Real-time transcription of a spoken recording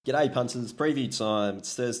G'day punters, preview time.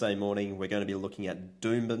 It's Thursday morning. We're going to be looking at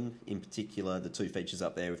Doomben, in particular, the two features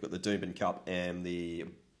up there. We've got the Doomben Cup and the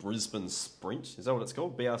Brisbane Sprint. Is that what it's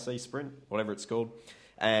called? BRC Sprint? Whatever it's called.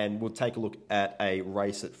 And we'll take a look at a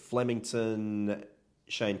race at Flemington.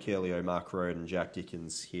 Shane Curlio, Mark Road and Jack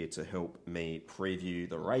Dickens here to help me preview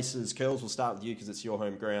the races. Curls, we'll start with you because it's your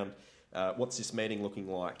home ground. What's this meeting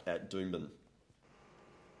looking like at Doomben?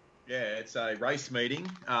 Yeah, it's a race meeting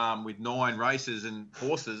with 9 races and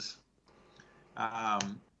horses.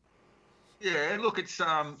 Look, it's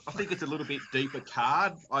I think it's a little bit deeper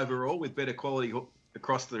card overall with better quality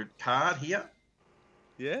across the card here.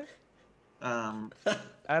 Yeah. Adam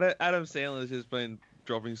Sandler's just been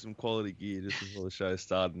dropping some quality gear just before the show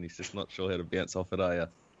started, and he's just not sure how to bounce off it, are you?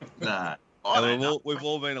 Nah. We've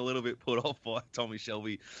all been a little bit put off by Tommy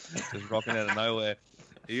Shelby just rocking out of nowhere.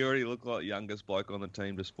 He already looked like the youngest bloke on the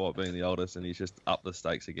team despite being the oldest, and he's just upped the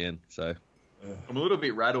stakes again. So I'm a little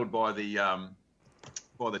bit rattled by the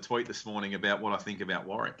tweet this morning about what I think about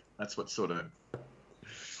Warwick. That's what sort of...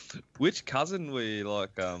 Which cousin were you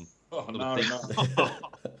like... No.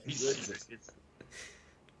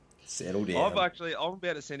 Settle down. I'm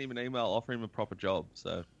about to send him an email, offer him a proper job,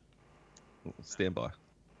 so stand by.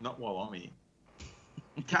 Not while I'm here.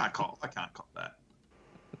 I can't cop that.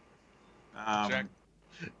 Jack.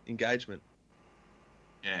 Engagement.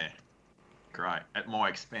 Yeah, great. At my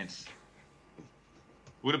expense.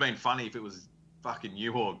 Would have been funny if it was fucking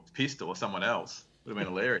you or Pistol or someone else. Would have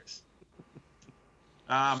been hilarious.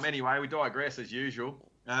 Anyway, we digress as usual.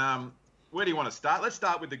 Where do you want to start? Let's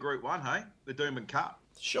start with the Group 1, hey? The Doomben Cup.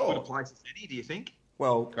 Sure. Good a place as any, do you think?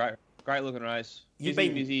 Well, Great looking race. You've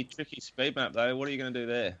Busy, tricky speed map, though. What are you going to do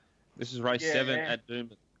there? This is race 7 at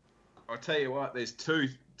Doomben. I'll tell you what, there's two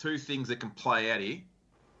things that can play out here.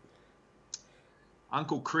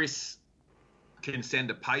 Uncle Chris can send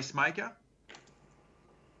a pacemaker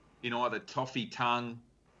in either Toffee Tongue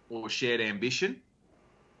or Shared Ambition.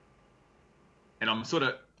 And I'm sort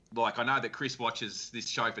of like, I know that Chris watches this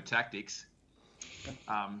show for tactics.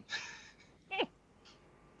 I'm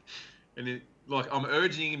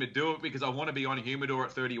urging him to do it because I want to be on Humidor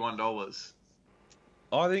at $31.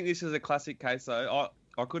 I think this is a classic case, though.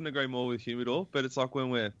 I couldn't agree more with Humidor, but it's like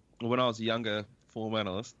when I was a younger form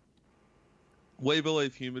analyst, we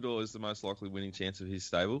believe Humidor is the most likely winning chance of his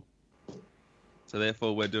stable. So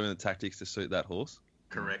therefore, we're doing the tactics to suit that horse.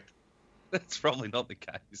 Correct. That's probably not the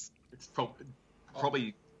case. It's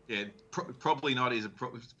probably not.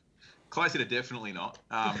 Closer to definitely not.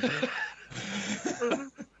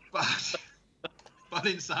 But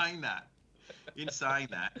in saying that,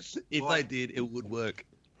 if they did, it would work.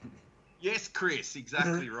 Yes, Chris,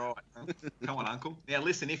 exactly right. Come on, Uncle. Now,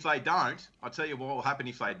 listen, if they don't, I'll tell you what will happen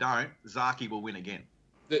if they don't. Zaki will win again.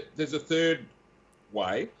 There's a third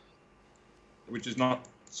way, which is not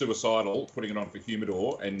suicidal, putting it on for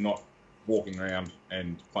Humidor and not walking around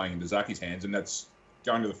and playing into Zaki's hands, and that's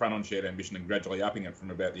going to the front on Shared Ambition and gradually upping it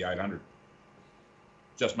from about the 800.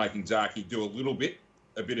 Just making Zaki do a bit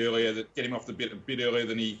earlier, get him off the bit a bit earlier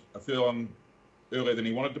than he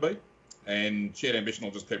wanted to be. And Shared Ambition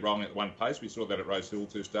will just keep rolling at one pace. We saw that at Rose Hill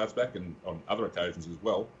 2 starts back and on other occasions as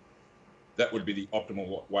well. That would be the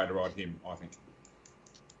optimal way to ride him, I think.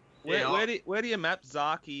 Where do you map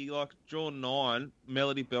Zaki, like draw 9,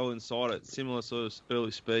 Melody Bell inside it, similar sort of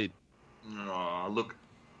early speed? Oh, look,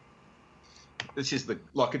 this is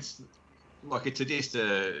it's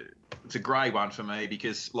a grey one for me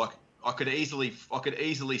because I could easily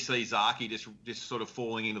see Zaki just sort of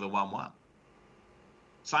falling into the 1-1.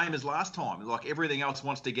 Same as last time. Like everything else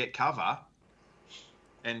wants to get cover,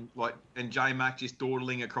 and J Mac just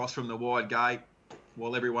dawdling across from the wide gate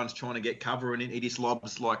while everyone's trying to get cover, and he just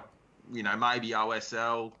lobs maybe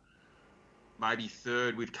OSL, maybe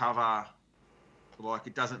third with cover. Like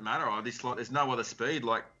it doesn't matter. There's no other speed.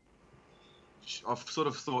 Like I've sort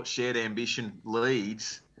of thought Shared Ambition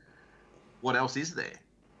leads. What else is there?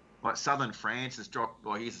 Like Southern France has dropped.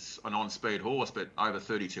 Like he's an on-speed horse, but over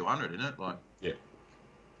 3,200, isn't it? Like yeah.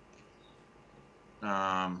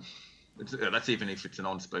 That's even if it's an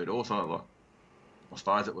on-speed horse. I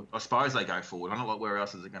suppose they go forward. I don't know where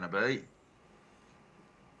else is it going to be.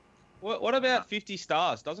 What about 50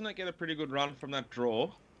 Stars? Doesn't it get a pretty good run from that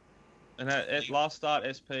draw? And at last start,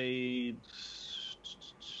 SP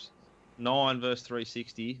 9 versus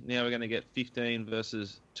 360. Now we're going to get 15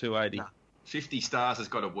 versus 280. Nah. 50 Stars has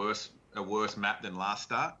got a worse map than last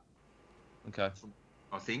start. Okay.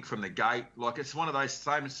 I think from the gate, like it's one of those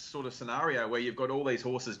same sort of scenario where you've got all these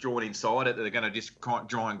horses drawn inside it that are going to just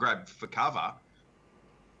try and grab for cover.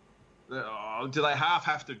 Do they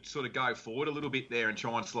have to sort of go forward a little bit there and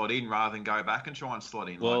try and slot in rather than go back and try and slot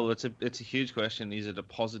in? Well, it's a huge question. Is it a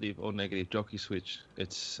positive or negative jockey switch?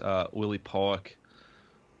 It's Willie Pike,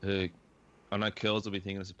 who I know Curls will be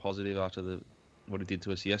thinking it's a positive after what he did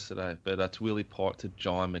to us yesterday, but that's Willie Pike to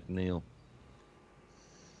John McNeil.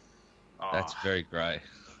 That's very grey.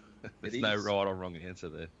 There's no right or wrong answer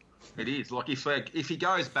there. It is. Like, if he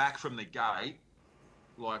goes back from the gate,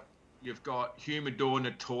 like, you've got Humidor,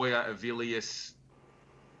 Natoya, Avilius,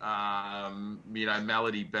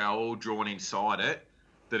 Melody Bell all drawn inside it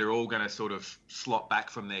that are all going to sort of slot back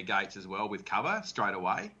from their gates as well with cover straight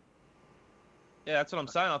away. Yeah, that's what I'm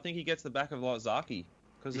saying. I think he gets the back of like Zaki.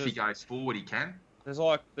 If he goes forward, he can.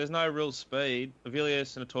 There's no real speed.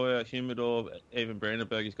 Avilius, Natoya, Humidor, even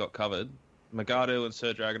Brandenburg he's got covered. Magadu and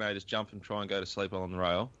Sir Dragonet just jump and try and go to sleep on the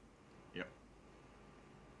rail. Yep.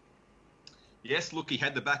 Yes, look, he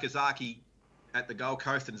had the back of Zaki at the Gold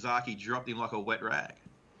Coast and Zaki dropped him like a wet rag.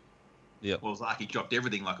 Yep. Well, Zaki dropped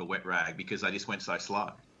everything like a wet rag because they just went so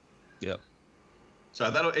slow. Yep.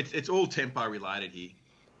 So it's all tempo related here.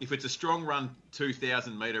 If it's a strong run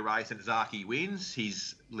 2,000 metre race and Zaki wins,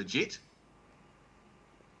 he's legit.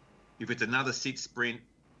 If it's another sit sprint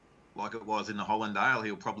like it was in the Hollandale,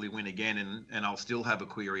 he'll probably win again, and I'll still have a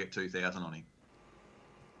query at 2,000 on him.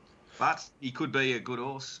 But he could be a good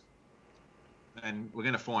horse, and we're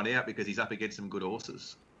going to find out because he's up against some good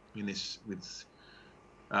horses in this with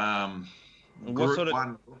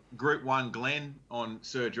Group 1 Glen on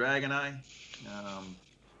Sir Dragonet.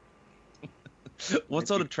 What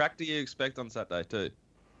sort of track do you expect on Saturday too?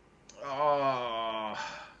 Oh,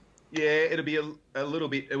 yeah, it'll be a little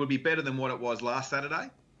bit. It would be better than what it was last Saturday.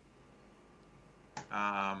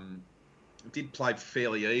 It did play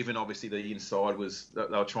fairly even. Obviously, the inside they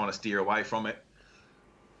were trying to steer away from it.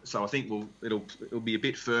 So I think it'll be a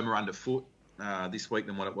bit firmer underfoot this week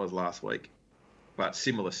than what it was last week, but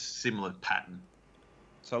similar pattern.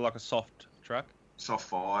 So like a soft track, soft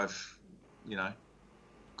 5,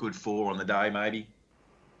 good 4 on the day maybe.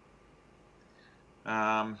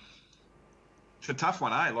 It's a tough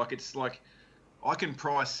one, eh? Like it's like I can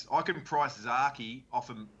price Zaki off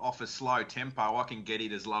a slow tempo. I can get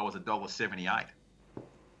it as low as $1.78.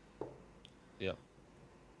 Yeah.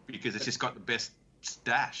 Because it's just got the best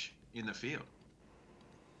stash in the field.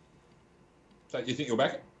 So you think you'll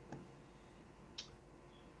back it?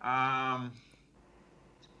 I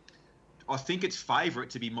think it's favourite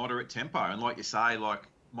to be moderate tempo, and like you say, like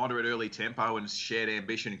moderate early tempo and shared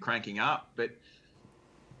ambition cranking up. But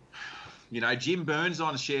Jim Burns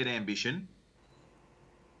on shared ambition.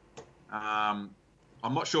 I'm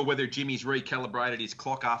not sure whether Jimmy's recalibrated his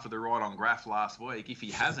clock after the ride on Graph last week. If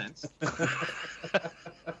he hasn't,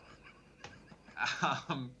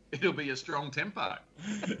 it'll be a strong tempo.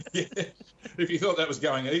 Yeah. If you thought that was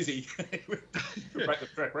going easy, break the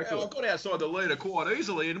track record. I got outside the leader quite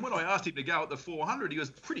easily, and when I asked him to go at the 400, he was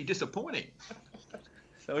pretty disappointing.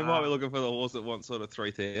 So we might be looking for the horse that wants sort of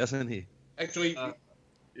 3,000 here. Actually,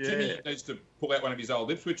 Jimmy needs to pull out one of his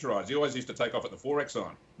old Ipswich rides. He always used to take off at the 4X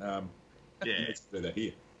sign. He needs to do that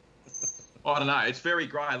here. I don't know. It's very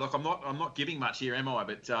grey. Look, I'm not giving much here, am I?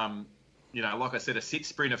 But like I said, a 6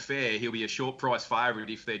 sprint affair, he'll be a short price favourite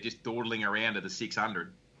if they're just dawdling around at the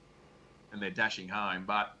 600 and they're dashing home.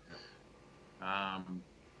 But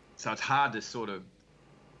so it's hard to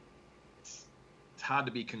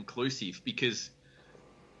be conclusive because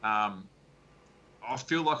I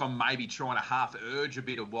feel like I'm maybe trying to half urge a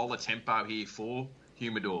bit of Waller tempo here for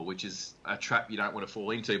Humidor, which is a trap you don't want to fall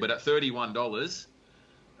into. But at $31,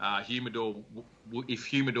 Humidor, if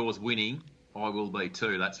Humidor's winning, I will be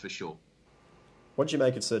too, that's for sure. What do you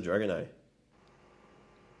make of Sir Dragonet?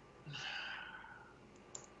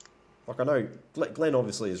 Like, I know Glenn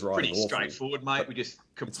obviously is riding pretty straightforward, mate. We just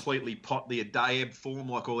completely pot the Adayeb form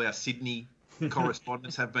like all our Sydney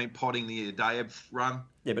correspondents have been potting the Adayeb run.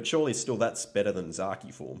 Yeah, but surely still that's better than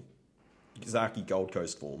Zaki form. Zaki Gold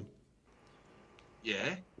Coast form.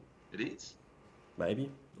 Yeah, it is.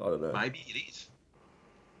 Maybe? I don't know. Maybe it is.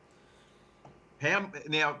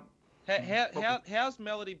 How's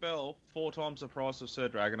Melody Bell 4 times the price of Sir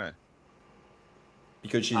Dragonet?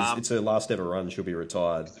 Because it's her last ever run. She'll be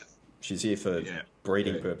retired. She's here for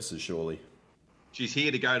breeding purposes, surely. She's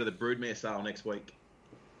here to go to the broodmare sale next week.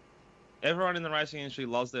 Everyone in the racing industry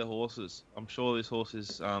loves their horses. I'm sure this horse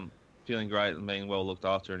is feeling great and being well looked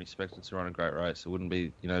after and expected to run a great race. It wouldn't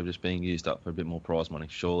be, just being used up for a bit more prize money,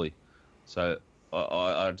 surely. So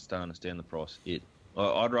I just don't understand the price.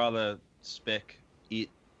 I'd rather spec it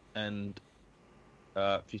and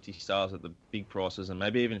 50 stars at the big prices and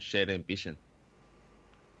maybe even shared ambition.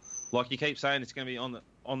 Like you keep saying, it's going to be on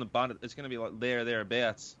the button. It's going to be like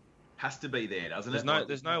thereabouts. Has to be there, doesn't There's it? no Like,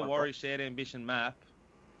 there's no Warrior Shared Ambition map,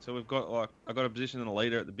 so we've got I got a position in the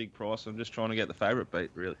leader at the big price. I'm just trying to get the favourite beat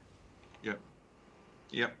really. Yep.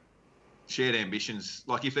 Shared ambitions.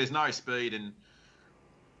 Like if there's no speed and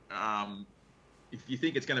if you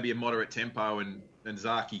think it's going to be a moderate tempo and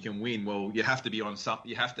Zaki can win, well, you have to be on something.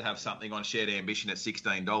 You have to have something on Shared Ambition at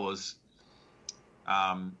 $16,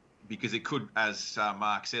 because it could, as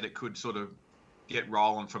Mark said, it could sort of get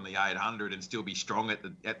rolling from the 800 and still be strong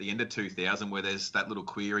at the end of 2000, where there's that little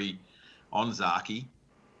query on Zaki.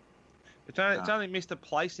 It's only missed a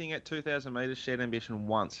placing at 2,000 metres Shared Ambition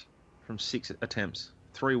once from 6 attempts.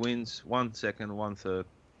 3 wins, 1 second, 1 third.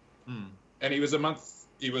 And he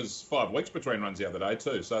was 5 weeks between runs the other day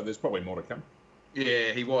too, so there's probably more to come.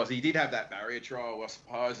 Yeah, he was. He did have that barrier trial, I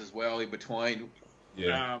suppose, as well in between.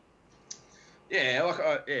 Yeah.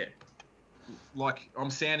 Like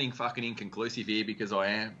I'm sounding fucking inconclusive here because I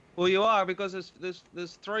am. Well, you are, because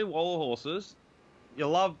there's 3 Waller horses. You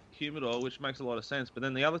love Humidor, which makes a lot of sense, but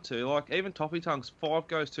then the other 2, like even Toffee Tongue's 5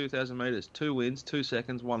 goes 2,000 metres, 2 wins, 2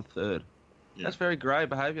 seconds, 1 third. Yeah. That's very grey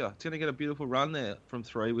behaviour. It's going to get a beautiful run there from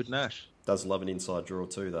 3 with Nash. Does love an inside draw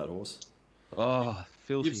too, that horse. Oh,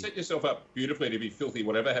 filthy. You've set yourself up beautifully to be filthy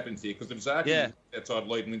whatever happens here, because if Zaki outside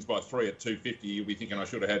lead and wins by 3 at 250, you'll be thinking I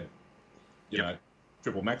should have had, you know,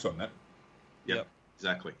 triple max on that. Yep,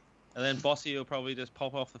 exactly. And then Bossy will probably just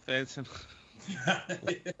pop off the fence and...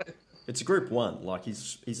 It's a Group 1. Like,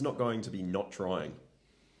 he's not going to be not trying.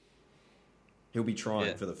 He'll be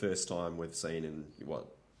trying for the first time we've seen in,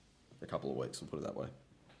 a couple of weeks, we'll put it that way.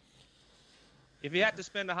 If you had to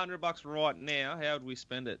spend $100 right now, how would we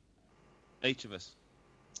spend it? Each of us.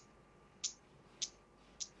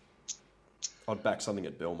 I'd back something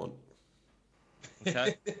at Belmont.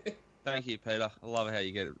 Okay. Thank you, Peter. I love how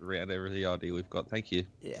you get around every idea we've got. Thank you.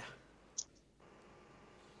 Yeah.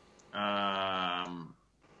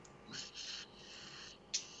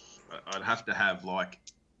 I'd have to have like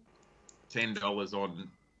 $10 on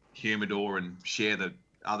Humidor and spread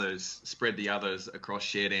the others across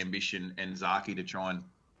Shared Ambition and Zaki to try and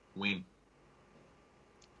win.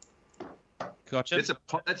 Gotcha.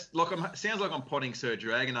 Sounds like I'm potting Sir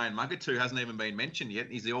Dragonade, and Muggatu hasn't even been mentioned yet.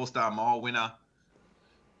 He's the All-Star Mile winner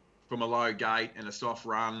from a low gate and a soft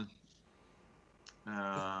run.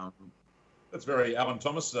 That's very Alan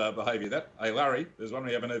Thomas behaviour, that. Hey, Larry, there's one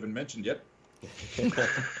we haven't even mentioned yet.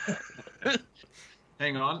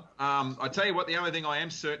 Hang on. I tell you what, the only thing I am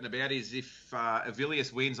certain about is if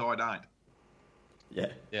Avilius wins, I don't. Yeah,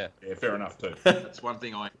 fair enough too. That's one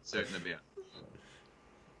thing I'm certain about.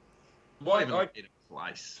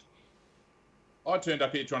 Place. I turned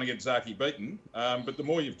up here trying to get Zaki beaten, but the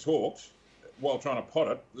more you've talked, while trying to pot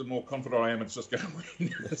it, the more confident I am it's just going to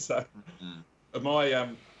win. So, of my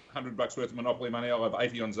 $100 worth of Monopoly money, I'll have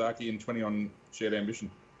 80 on Zaki and 20 on Shared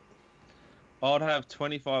Ambition. I'd have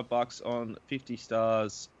 $25 on 50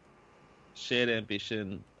 Stars, Shared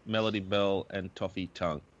Ambition, Melody Bell, and Toffee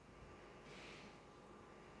Tongue.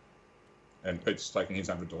 And Pete's taking his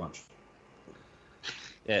 100 to lunch.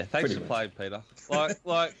 Yeah, thanks for playing, Peter.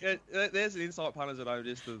 There's an insight, punters at home,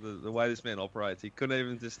 just the way this man operates. He couldn't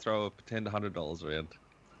even just throw a pretend $100 around.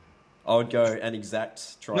 I would go an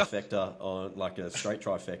exact trifecta on, like a straight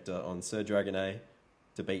trifecta on Sir Dragonet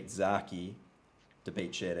to beat Zaki to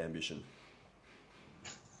beat Shared Ambition.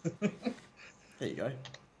 There you go.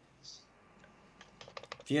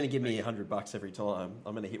 If you're going to give me $100 every time,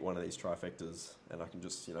 I'm going to hit one of these trifectas and I can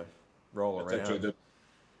just, roll around.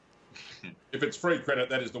 If it's free credit,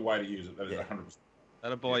 that is the way to use it. That is 100%.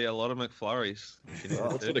 That'll buy you a lot of McFlurries.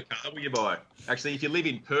 What sort of car will you buy? Actually, if you live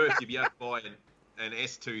in Perth, you'd be able to buy an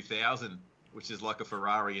S2000, which is like a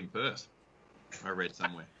Ferrari in Perth. I read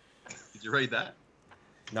somewhere. Did you read that?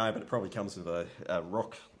 No, but it probably comes with a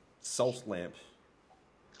rock salt lamp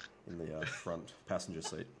in the front passenger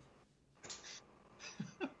seat.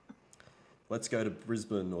 Let's go to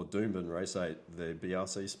Brisbane or Doomben Race 8, the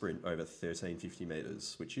BRC Sprint over 1,350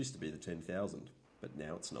 metres, which used to be the 10,000, but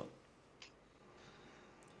now it's not.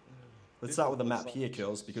 Let's start with the map here,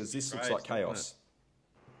 Curls, because this looks like chaos.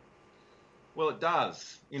 Well, it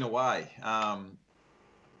does, in a way.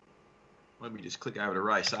 Let me just click over to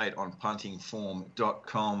Race 8 on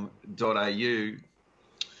puntingform.com.au.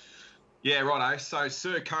 Yeah, righto. So,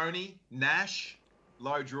 Sir Coney, Nash,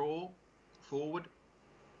 low draw, forward.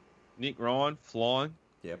 Nick Ryan, flying.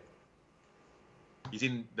 Yep. He's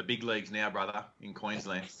in the big leagues now, brother, in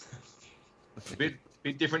Queensland. A bit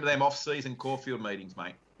different to them off-season Caulfield meetings,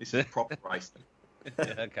 mate. This is proper racing.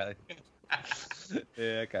 Okay.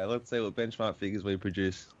 Okay. Let's see what benchmark figures we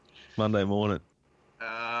produce Monday morning.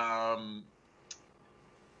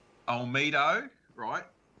 Olmedo, right?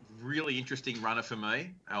 really interesting runner for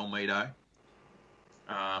me, Almedo.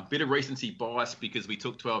 Bit of recency bias because we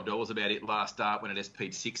took $12 about it last start when it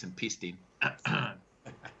SP'd 6 and pissed in.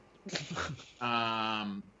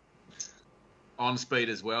 On speed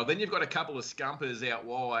as well. Then you've got a couple of scumpers out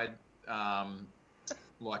wide,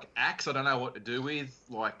 like Axe. I don't know what to do with.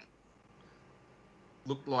 Like,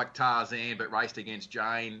 looked like Tarzan, but raced against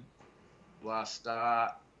Jane last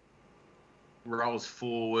start. Rolls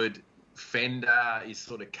forward. Fender is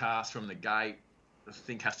sort of cast from the gate. I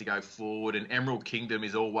think has to go forward. And Emerald Kingdom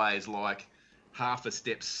is always like half a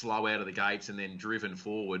step slow out of the gates and then driven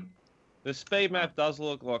forward. The speed map does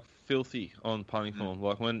look like filthy on punting form.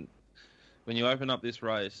 Like when you open up this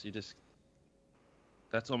race,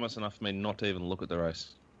 that's almost enough for me not to even look at the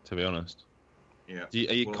race, to be honest. Yeah.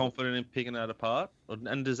 Are you confident in picking that apart?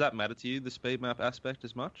 And does that matter to you, the speed map aspect,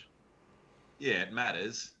 as much? Yeah, it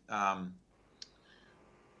matters.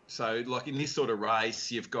 So, like in this sort of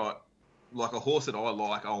race, you've got like a horse that I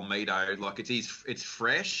like, Olmedo. Like it's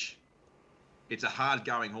fresh. It's a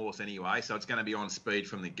hard-going horse anyway, so it's going to be on speed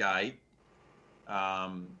from the gate.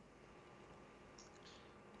 The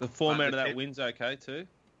format of that win's okay too.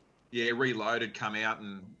 Yeah, Reloaded come out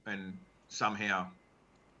and somehow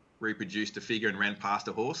reproduced a figure and ran past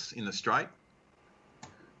a horse in the straight.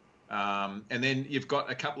 And then you've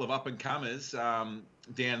got a couple of up-and-comers down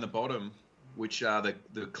the bottom, which are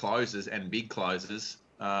the closers and big closers.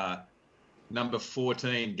 Number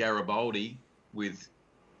 14, Garibaldi, with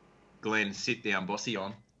Glenn sit-down bossy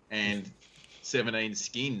on, and 17,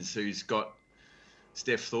 Skins, who's got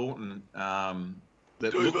Steph Thornton, that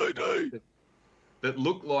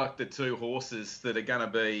look like the two horses that are going to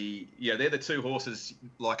be... Yeah, they're the two horses,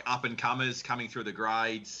 like up-and-comers coming through the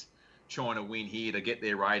grades, trying to win here to get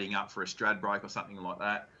their rating up for a Stradbroke or something like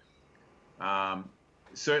that.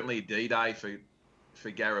 Certainly D-Day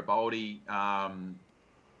for Garibaldi.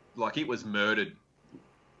 Like, it was murdered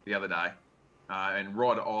the other day. And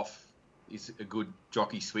Rod Off is a good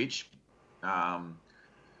jockey switch.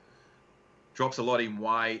 Drops a lot in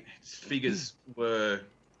weight. His figures were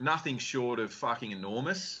nothing short of fucking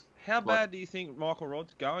enormous. How bad do you think Michael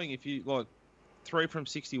Rod's going if you, 3 from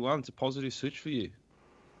 61 is a positive switch for you?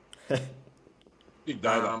 Big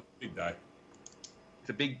day, big day. It's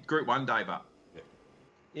a big Group 1 day, but...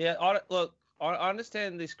 Yeah, I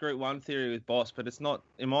understand this Group 1 theory with Boss, but it's not,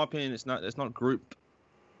 in my opinion, it's not Group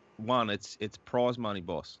 1, it's prize money,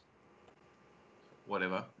 Boss.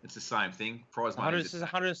 Whatever. It's the same thing. Prize money. This is a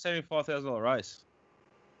 $175,000 race.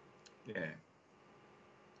 Yeah.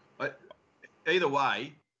 But either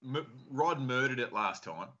way, Rod murdered it last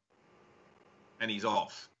time, and he's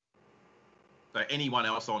off. So anyone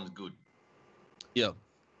else on's good. Yeah.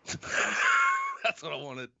 That's what I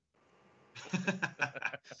wanted.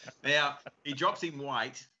 Now, he drops in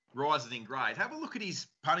weight, rises in grade. Have a look at his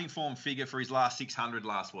punting form figure for his last 600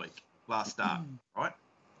 last start, right?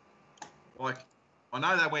 Like, I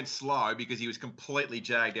know they went slow because he was completely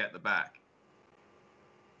jagged out the back.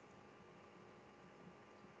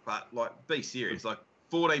 But, be serious.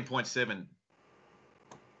 14.7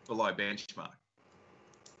 below benchmark.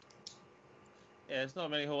 Yeah, there's not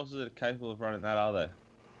many horses that are capable of running that, are there?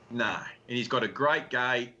 No. And he's got a great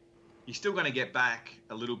gait. He's still going to get back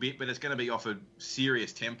a little bit, but it's going to be off a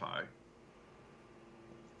serious tempo.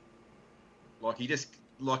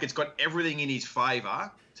 It's got everything in his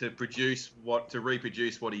favour to reproduce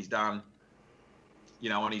what he's done,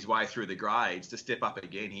 on his way through the grades, to step up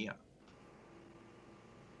again here.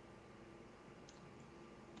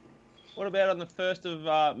 What about on the 1st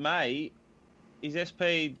of May? Is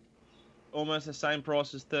SP almost the same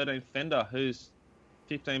price as 13 Fender, who's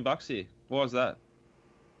 $15 here? Why is that?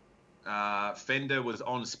 Fender was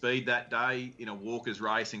on speed that day in a Walker's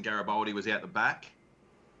race, and Garibaldi was out the back.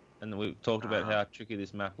 And we talked about how tricky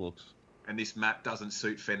this map looks. And this map doesn't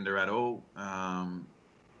suit Fender at all.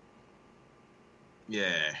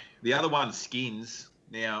 Yeah. The other one's Skins.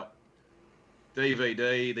 Now,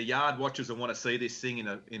 DVD, the yard watchers will want to see this thing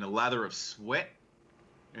in a lather of sweat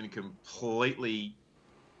and completely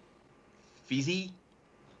fizzy.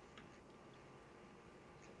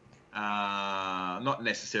 Not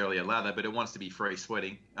necessarily a lather, but it wants to be free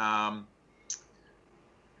sweating.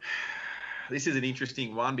 This is an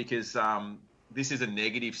interesting one because this is a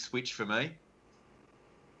negative switch for me,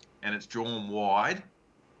 and it's drawn wide,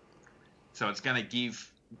 so it's going to give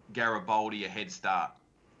Garibaldi a head start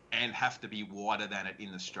and have to be wider than it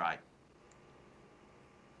in the straight.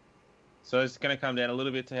 So it's going to come down a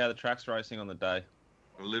little bit to how the track's racing on the day.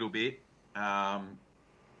 A little bit. I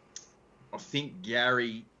think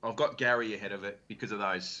I've got Gary ahead of it because of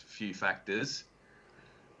those few factors.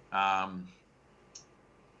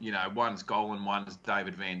 one's Golan, one's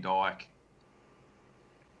David Van Dyke.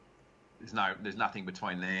 There's nothing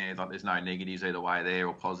between there. Like, there's no negatives either way there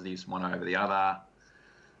or positives one over the other.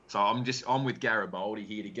 So I'm with Garibaldi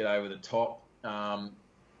here to get over the top.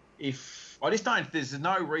 There's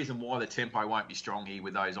no reason why the tempo won't be strong here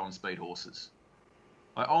with those on-speed horses.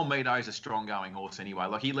 Like, Olmedo's a strong-going horse anyway.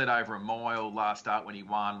 Like, he led over a mile last start when he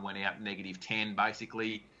won, went out -10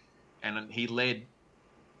 basically, and he led.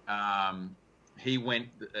 He went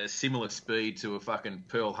a similar speed to a fucking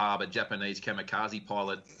Pearl Harbor Japanese kamikaze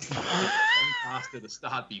pilot faster the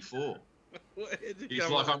start before. He's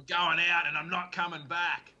like, I'm going out and I'm not coming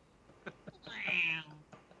back.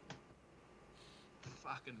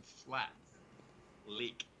 Fucking flat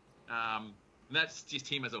lick. And that's just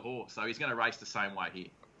him as a horse. So he's going to race the same way here.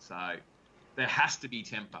 So there has to be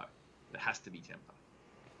tempo.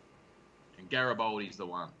 And Garibaldi's the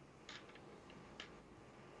one.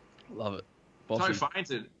 Love it.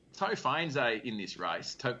 Tofane's in this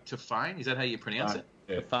race. Tofane, is that how you pronounce it?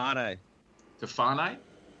 Yeah. Tofane.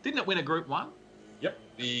 Didn't it win a Group 1? Yep,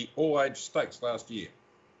 the all-age stakes last year.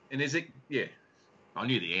 And is it? Yeah. I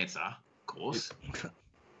knew the answer, of course.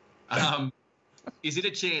 Is it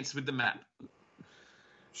a chance with the map?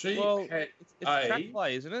 It's track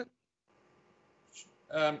play, isn't it?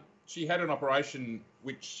 She had an operation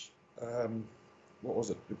which, what was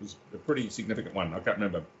it? It was a pretty significant one. I can't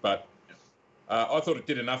remember, but I thought it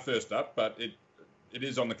did enough first up, but it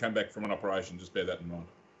is on the comeback from an operation. Just bear that in mind.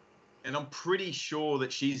 And I'm pretty sure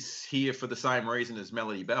that she's here for the same reason as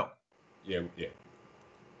Melody Bell. Yeah.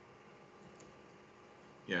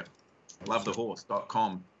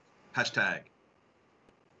 Lovethehorse.com #.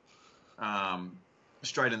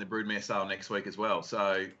 Straight in the broodmare sale next week as well.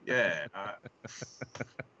 So yeah.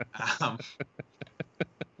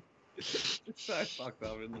 It's so fucked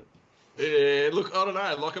up, isn't it? Yeah, look, I don't know.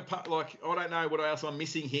 I don't know what else I'm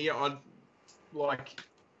missing here.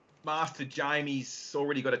 Master Jamie's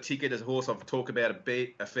already got a ticket as a horse I've talked about a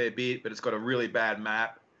fair bit, but it's got a really bad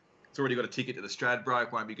map. It's already got a ticket to the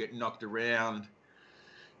Stradbroke, won't be getting knocked around.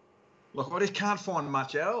 Look, I just can't find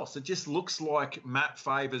much else. It just looks like map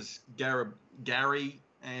favours Gary,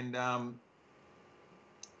 and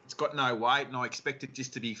it's got no weight, and I expect it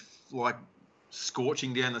just to be like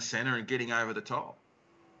scorching down the centre and getting over the top.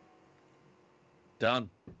 Done.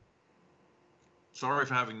 Sorry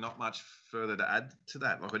for having not much further to add to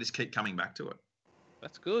that. Like, I just keep coming back to it.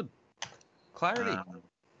 That's good. Clarity.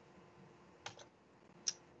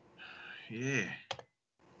 Yeah.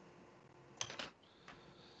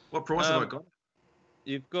 What price have I got?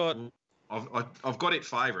 You've got... I've got it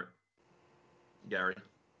favourite, Gary.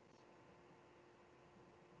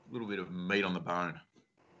 A little bit of meat on the bone.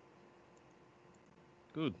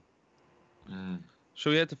 Good.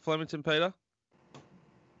 Shall we head to Flemington, Peter?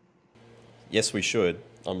 Yes, we should.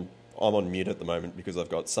 I'm on mute at the moment because I've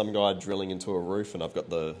got some guy drilling into a roof and I've got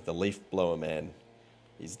the leaf blower man.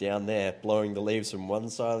 He's down there blowing the leaves from one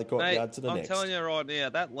side of the courtyard to the next. I'm telling you right now,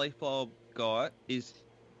 that leaf blower guy is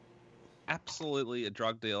absolutely a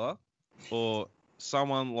drug dealer or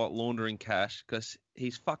someone like laundering cash because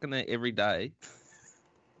he's fucking there every day.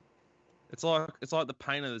 It's like the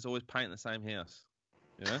painter that's always painting the same house,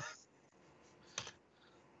 you know?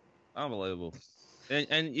 Unbelievable.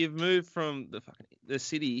 And you've moved from the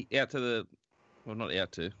city out to the, well, not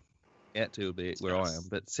out to would be where I am,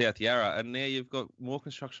 but South Yarra, and now you've got more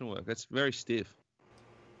construction work. It's very stiff.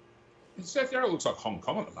 South Yarra looks like Hong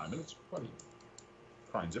Kong at the moment. It's bloody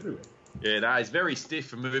cranes everywhere. Yeah, no, it's very stiff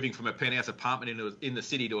for moving from a penthouse apartment in the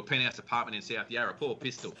city to a penthouse apartment in South Yarra. Poor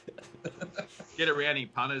Pistol. Get around him,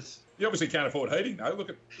 punters. You obviously can't afford heating, though. Look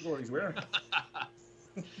at what he's wearing.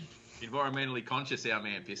 Environmentally conscious, our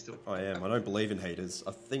man, Pistol. I am. I don't believe in heaters.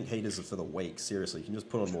 I think heaters are for the weak. Seriously, you can just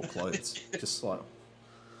put on more clothes. Just like,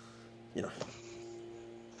 you know.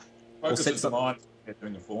 Focus is the mind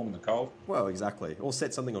doing the form in the cold. Well, exactly. Or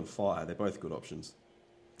set something on fire. They're both good options.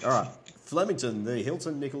 All right. Flemington, the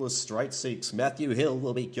Hilton Nicholas Straight 6. Matthew Hill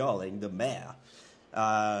will be calling the mare.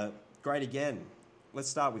 Great again. Let's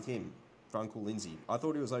start with him, for Uncle Lindsay. I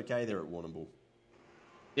thought he was okay there at Warrnambool.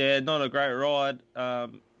 Yeah, not a great ride.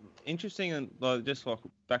 Interesting, and just like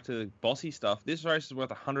back to the bossy stuff. This race is worth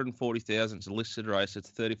 $140,000. It's a listed race. It's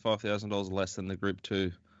 $35,000 less than the Group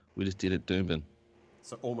 2 we just did at Doomben.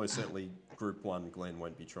 So almost certainly Group 1 Glenn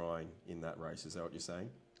won't be trying in that race. Is that what you're saying?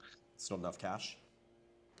 It's not enough cash?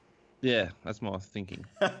 Yeah, that's my thinking.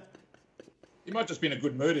 He might just be in a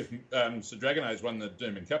good mood if Sir Dragonays won the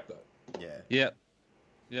Doomben Cup, though. Yeah.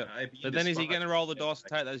 Yeah. But then is he going to roll the dice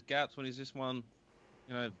and take those gaps when he's just won,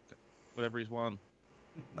 whatever he's won?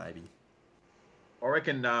 Maybe. I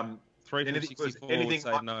reckon 3 from 64 would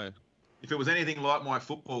say no. If it was anything like my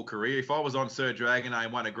football career, if I was on Sir Dragonet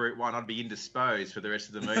and won a Group 1, I'd be indisposed for the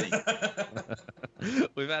rest of the meeting.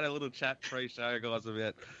 We've had a little chat pre-show, guys,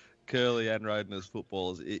 about Curly and Roden as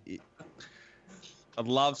footballers. I'd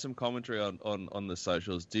love some commentary on the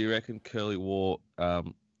socials. Do you reckon Curly wore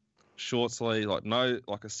short sleeve,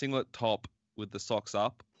 like a singlet top with the socks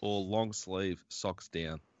up, or long sleeve socks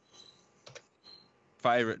down?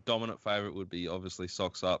 Dominant favourite would be obviously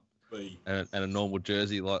socks up. And a normal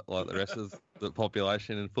jersey like the rest of the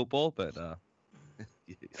population in football, but let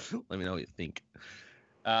me know what you think.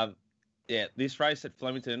 This race at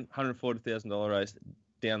Flemington, $140,000 race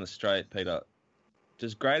down the straight, Peter.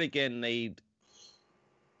 Does Great Again need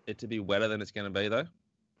it to be wetter than it's going to be, though?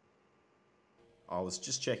 I was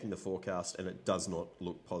just checking the forecast, and it does not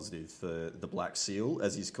look positive for the Black Seal,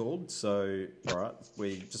 as he's called. So, all right,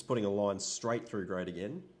 we're just putting a line straight through Great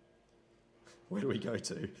Again. Where do we go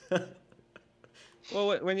to?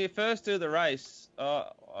 Well, when you first do the race, I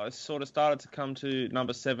sort of started to come to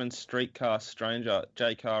number 7, Streetcar Stranger.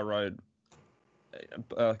 J Car rode,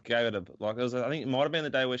 gave it I think it might have been the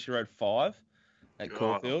day where she rode 5 at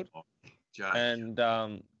Caulfield. And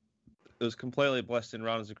it was completely blessed in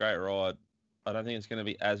run. It was a great ride. I don't think it's going to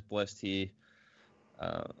be as blessed here.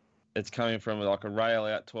 It's coming from like a rail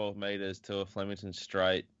out 12 metres to a Flemington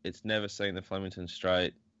straight. It's never seen the Flemington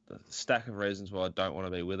straight. Stack of reasons why I don't want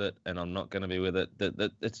to be with it, and I'm not going to be with it.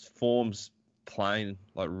 That its form's plain,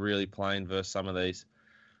 like really plain versus some of these.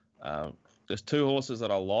 There's 2 horses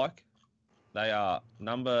that I like. They are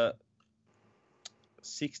number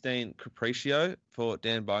 16 Capriccio for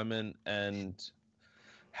Dan Bowman and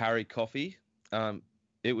Harry Coffey.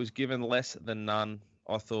 It was given less than none,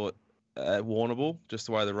 I thought, at Warrnambool, just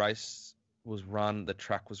the way the race was run, the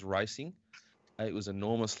track was racing. It was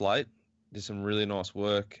enormous late. Did some really nice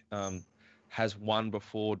work. Has won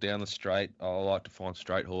before down the straight. I like to find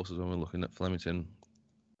straight horses when we're looking at Flemington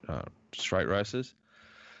straight races.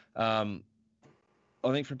 I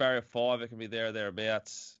think for barrier 5, it can be there or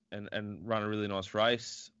thereabouts and run a really nice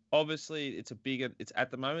race. Obviously, it's at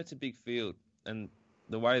the moment it's a big field, and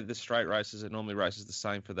the way the straight races, it normally races the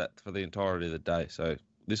same for the entirety of the day. So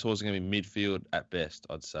this horse is going to be midfield at best,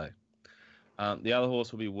 I'd say. The other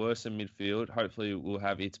horse will be worse in midfield. Hopefully, we'll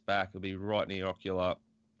have its back. It'll be right near Ocular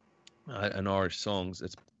and Irish Songs.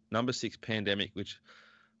 It's number 6 Pandemic, which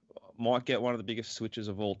might get one of the biggest switches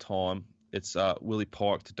of all time. It's Willie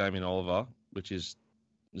Pike to Damien Oliver, which is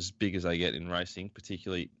as big as they get in racing,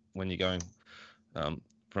 particularly when you're going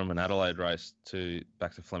from an Adelaide race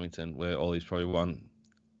back to Flemington, where Ollie's probably won,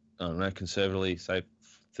 I don't know, conservatively, say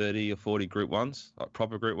 30 or 40 Group 1s, like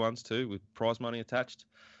proper Group 1s too, with prize money attached.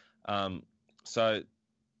 So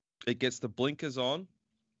it gets the blinkers on.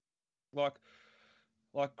 Like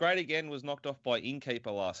Great Again was knocked off by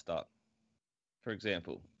Innkeeper last start, for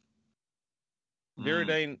example.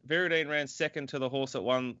 Viridine ran second to the horse that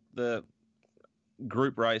won the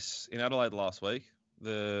group race in Adelaide last week.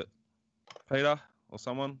 The Peter or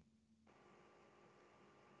someone.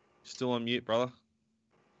 Still on mute, brother.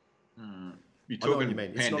 You're I know talking what you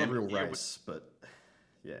mean. It's not a real Pandemic, race, but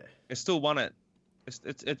yeah. It still won it.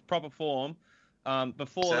 It's proper form.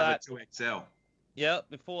 Before that, to excel. Yeah,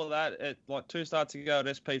 before that, at like 2 starts ago at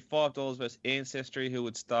SP, $5 versus Ancestry, who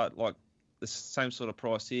would start like the same sort of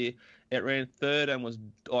price here. It ran third and was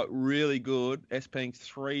like really good, SPing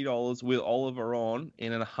 $3 with Oliver on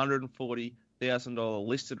in an $140,000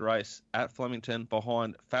 listed race at Flemington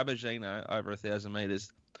behind Fabergino over 1,000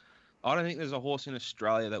 metres. I don't think there's a horse in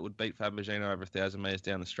Australia that would beat Fabergino over 1,000 metres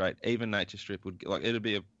down the straight. Even Nature Strip would it'd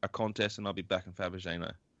be a contest, and I'll be backing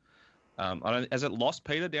Fabergino. Has it lost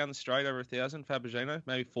Peter down the straight over 1,000? Fabergino,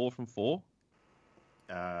 maybe 4 from 4.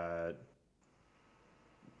 I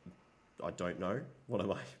don't know. What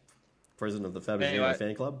am I? President of the Fabergino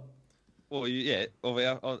fan club? Well,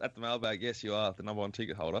 at the mailbag, yes, you are the number 1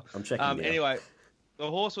 ticket holder. I'm checking now. Anyway, the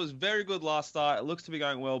horse was very good last start. It looks to be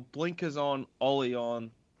going well. Blinkers on, Ollie on.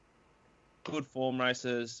 Good form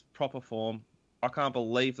races, proper form. I can't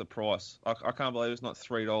believe the price. I can't believe it's not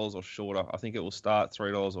 $3 or shorter. I think it will start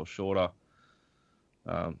 $3 or shorter.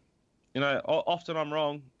 Often I'm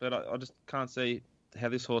wrong, but I just can't see how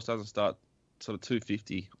this horse doesn't start sort of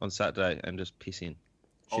 $250 on Saturday and just piss in.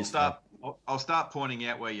 I'll start pointing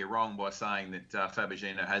out where you're wrong by saying that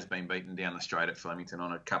Fabergino has been beaten down the straight at Flemington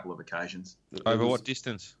on a couple of occasions. Over what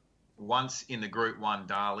distance? Once in the Group 1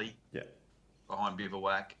 Darley, behind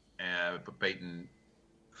Bivouac, but beaten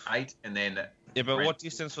 8, and then... Yeah, but what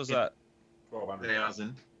distance was that?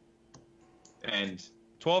 1,000. And...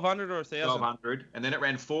 1,200 or 1,000? 1,200. And then it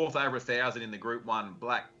ran 4th over 1,000 in the Group 1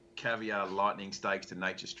 Black Caviar Lightning Stakes to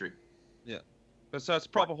Nature Strip. Yeah. But so it's a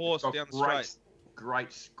proper horse down the straight.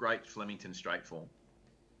 great Flemington straight form.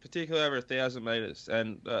 Particularly over 1,000 metres.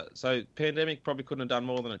 And so Pandemic probably couldn't have done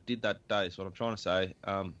more than it did that day, is what I'm trying to say.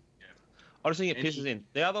 I just think it pisses in.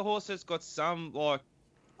 The other horse that's got some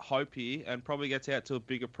hope here and probably gets out to a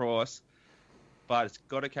bigger price, but it's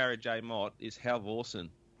got to carry J Mott, is Hal Vorson.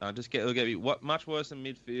 It'll get much worse in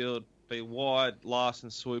midfield, be wide, last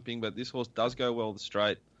and swooping, but this horse does go well the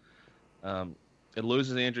straight. It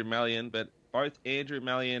loses Andrew Mallion, but both Andrew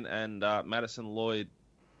Mallion and Madison Lloyd,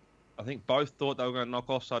 I think both thought they were going to knock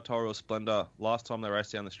off Sartorial Splendor last time they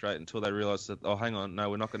raced down the straight until they realised that, oh, hang on, no,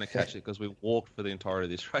 we're not going to catch it because we walked for the entirety of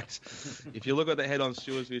this race. If you look at the head-on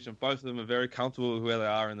Stewards Vision, both of them are very comfortable with where they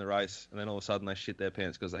are in the race, and then all of a sudden they shit their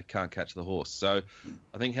pants because they can't catch the horse. So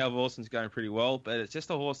I think Hal Vorson's going pretty well, but it's just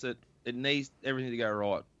a horse that it needs everything to go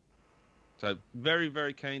right. So very,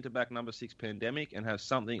 very keen to back number 6 Pandemic and have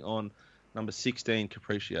something on number 16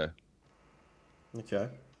 Capriccio. Okay.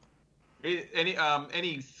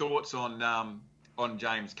 Any thoughts on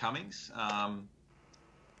James Cummings?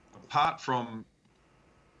 Apart from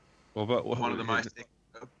one of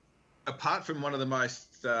the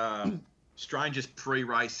most strangest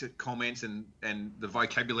pre-race comments and the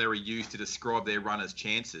vocabulary used to describe their runners'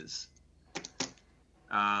 chances.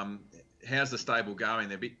 How's the stable going?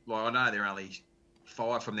 They're a bit I know they're only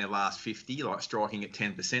 5 from their last 50, striking at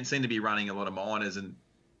 10%. Seem to be running a lot of minors and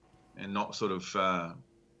not sort of.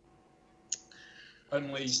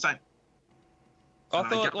 Only. I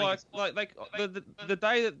thought the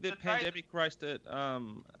day that the Pandemic raced at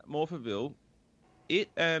Morphettville, it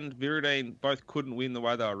and Viridine both couldn't win the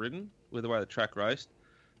way they were ridden with the way the track raced.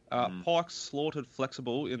 Pikes slaughtered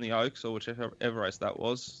Flexible in the Oaks or whichever race that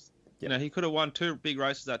was. You know, he could have won 2 big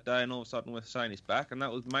races that day, and all of a sudden we're saying he's back, and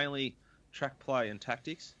that was mainly track play and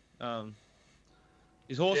tactics.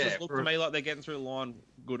 His horses look to me like they're getting through the line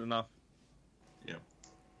good enough. Yeah.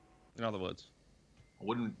 In other words. I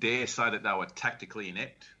wouldn't dare say that they were tactically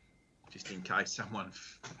inept, just in case someone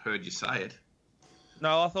heard you say it.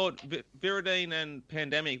 No, I thought Viridine and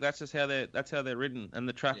Pandemic. That's how they're ridden, and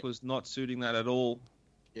the track was not suiting that at all.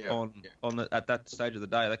 Yeah. At that stage of the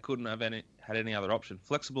day, they couldn't have had any other option.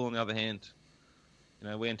 Flexible, on the other hand,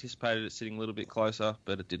 we anticipated it sitting a little bit closer,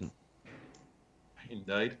 but it didn't.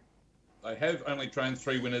 Indeed, they have only trained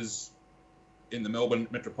 3 winners in the Melbourne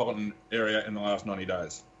metropolitan area in the last 90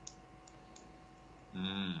 days.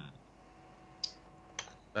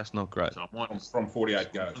 That's not great. From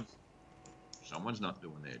 48 goes. Someone's not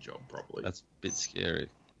doing their job properly. That's a bit scary.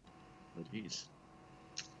 It is.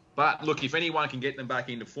 But look, if anyone can get them back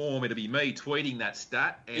into form, it'll be me tweeting that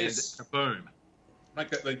stat and boom. Make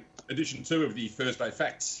that the edition 2 of the first day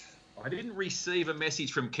facts. I didn't receive a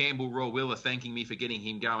message from Campbell Rawiller thanking me for getting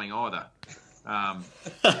him going either.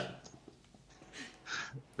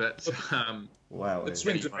 Wow. It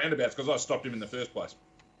swings and roundabouts because I stopped him in the first place.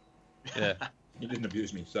 Yeah. He didn't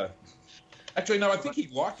abuse me, so. Actually, no, I think he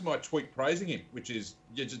liked my tweet praising him, which is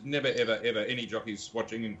you just never, ever, ever, any jockeys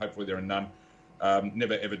watching, and hopefully there are none,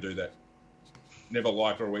 never, ever do that. Never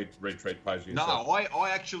like or retweet page yourself. No, I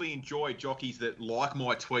actually enjoy jockeys that like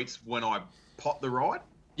my tweets when I pot the ride.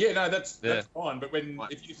 Yeah, no, that's fine. But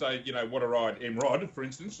if you say, what a ride, M-Rod, for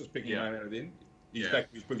instance, just picking a name out of the end, he's back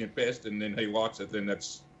to his brilliant best, and then he likes it, then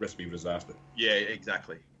that's recipe for disaster. Yeah,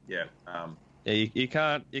 exactly. Yeah. You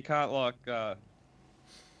can't ride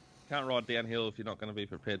downhill if you're not going to be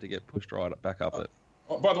prepared to get pushed right back up it.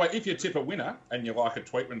 Oh, by the way, if you tip a winner and you like a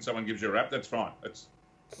tweet when someone gives you a rap, that's fine. It's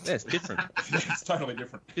different. It's totally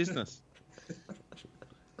different. Business.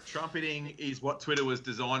 Trumpeting is what Twitter was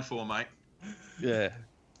designed for, mate. Yeah.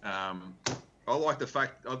 I like the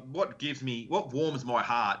fact what warms my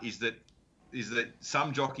heart is that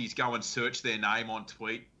some jockeys go and search their name on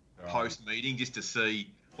tweet post meeting just to see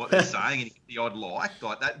what they're saying and get the odd like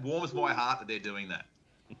that warms my heart that they're doing that.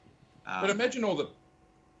 But imagine all the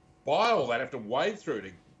bile they'd have to wade through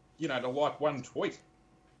to like one tweet.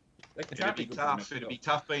 It'd be tough. It'd be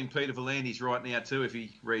tough being Peter V'landys right now too if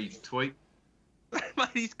he reads tweet. Mate,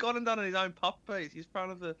 he's gone and done his own puff piece. He's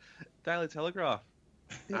front of the Daily Telegraph.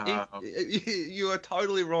 You are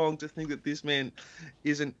totally wrong to think that this man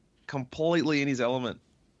isn't completely in his element.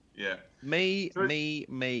 Yeah. Me.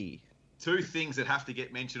 2 things that have to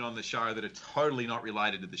get mentioned on the show that are totally not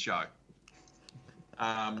related to the show.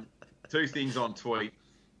 2 things on tweet.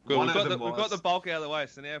 Good, we've got the bulk out of the way,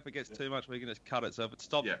 so now if it gets too much, we can just cut it. So if it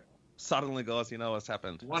stops suddenly, guys, you know what's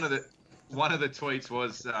happened. One of the tweets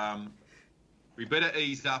was, we better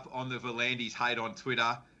ease up on the V'landys hate on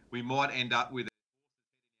Twitter. We might end up with.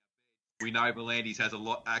 We know V'landys has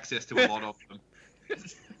access to a lot of them.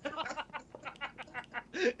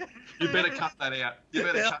 You better cut that out. You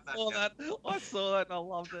better cut that out. I saw that and I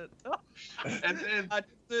loved it. And I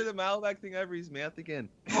just do the mailbag thing over his mouth again.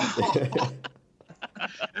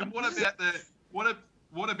 and what about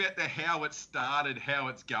the how it started, how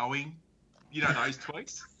it's going? You know those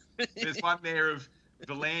tweets. There's one there of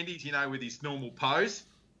Volandis, with his normal pose.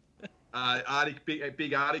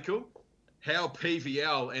 Big article. How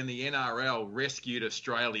PVL and the NRL rescued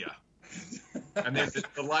Australia. And then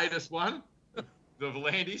the latest one, the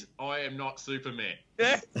Volandis, I am not Superman.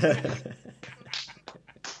 Yeah.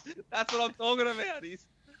 That's what I'm talking about.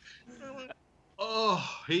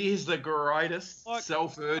 He is the greatest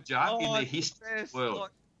self-urger in the history of the world.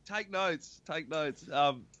 Take notes.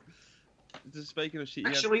 Just speaking of shit.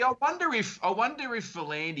 Actually, I wonder if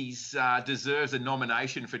Volandis deserves a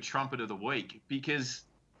nomination for Trumpet of the Week because.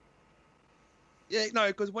 Yeah, no,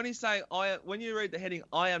 because when he's saying when you read the heading,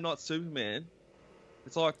 I am not Superman,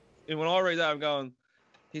 it's like, and when I read that, I'm going,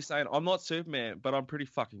 he's saying I'm not Superman, but I'm pretty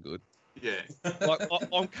fucking good. Yeah. Like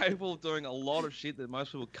I'm capable of doing a lot of shit that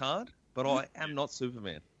most people can't, but I am not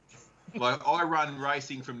Superman. Like I run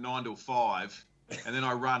racing from 9 till 5, and then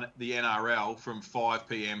I run the NRL from 5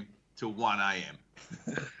 p.m. till 1 a.m.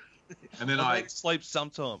 And then I sleep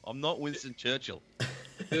sometime. I'm not Winston Churchill.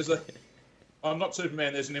 I'm not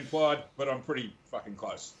Superman. There's an implied, but I'm pretty fucking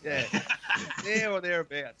close. Yeah, there or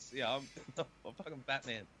thereabouts. Yeah, I'm fucking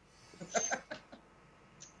Batman.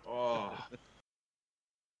 Oh.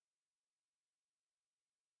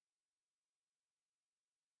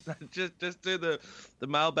 Just do the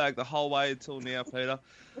mailbag the whole way until now, Peter.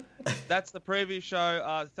 That's the preview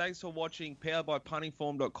show. Thanks for watching. Powered by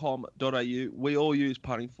puntingform.com.au. We all use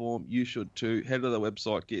Punting Form. You should too. Head to the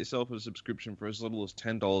website. Get yourself a subscription for as little as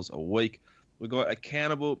 $10 a week. We've got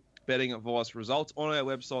accountable betting advice results on our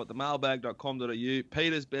website, themailbag.com.au.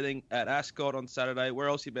 Peter's betting at Ascot on Saturday. Where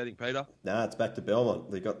else are you betting, Peter? Nah, it's back to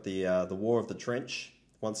Belmont. They've got the War of the Trench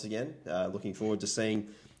once again. Looking forward to seeing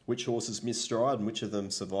which horses miss stride and which of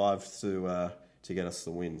them survive to get us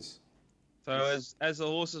the wins. So as the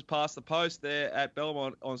horses pass the post there at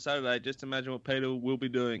Belmont on Saturday, just imagine what Peter will be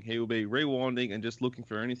doing. He will be rewinding and just looking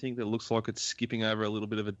for anything that looks like it's skipping over a little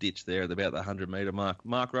bit of a ditch there at about the 100-metre mark.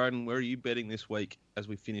 Mark Roden, where are you betting this week as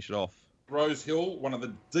we finish it off? Rose Hill, one of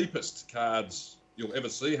the deepest cards you'll ever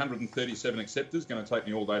see, 137 acceptors. Going to take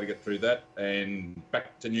me all day to get through that. And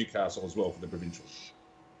back to Newcastle as well for the provincial.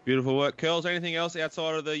 Beautiful work. Curls, anything else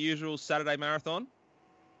outside of the usual Saturday marathon?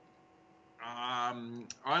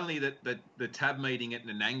 Only that the tab meeting at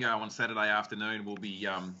Nanango on Saturday afternoon will be.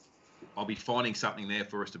 I'll be finding something there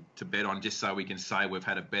for us to bet on, just so we can say we've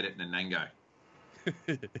had a bet at Nanango.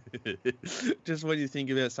 Just when you think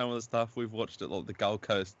about some of the stuff we've watched at like the Gold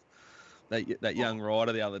Coast, that young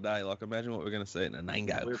rider the other day, like imagine what we're going to see at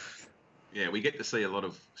Nanango. Yeah, we get to see a lot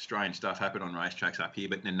of strange stuff happen on racetracks up here,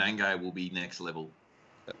 but Nanango will be next level.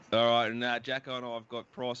 All right, and Jacko and I have got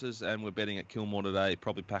prices, and we're betting at Kilmore today,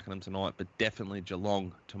 probably packing them tonight, but definitely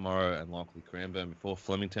Geelong tomorrow and likely Cranbourne before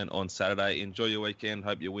Flemington on Saturday. Enjoy your weekend.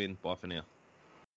 Hope you win. Bye for now.